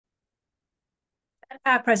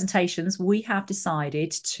Our presentations, we have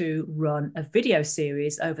decided to run a video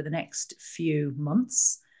series over the next few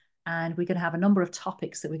months. And we're going to have a number of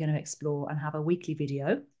topics that we're going to explore and have a weekly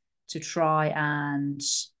video to try and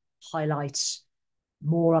highlight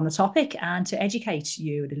more on the topic and to educate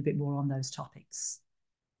you a little bit more on those topics.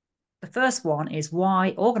 The first one is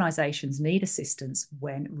why organizations need assistance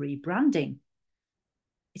when rebranding.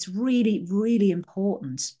 It's really, really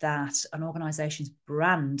important that an organization's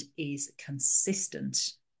brand is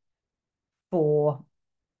consistent for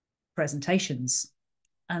presentations.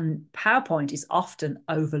 And PowerPoint is often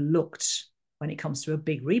overlooked when it comes to a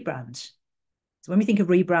big rebrand. So when we think of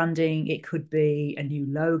rebranding, it could be a new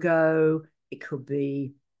logo, it could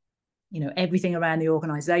be, everything around the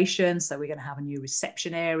organization. So we're going to have a new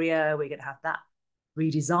reception area, we're going to have that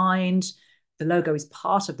redesigned. The logo is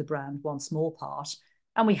part of the brand, one small part.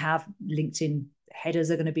 And we have LinkedIn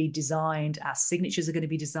headers are going to be designed, our signatures are going to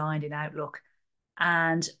be designed in Outlook.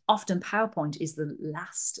 And often PowerPoint is the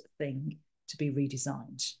last thing to be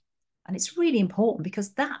redesigned. And it's really important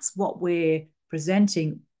because that's what we're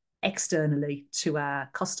presenting externally to our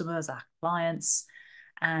customers, our clients.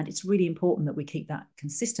 And it's really important that we keep that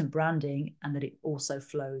consistent branding and that it also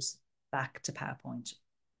flows back to PowerPoint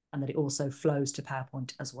and that it also flows to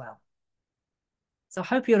PowerPoint as well. So I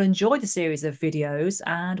hope you'll enjoy the series of videos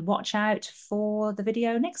and watch out for the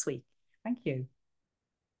video next week. Thank you.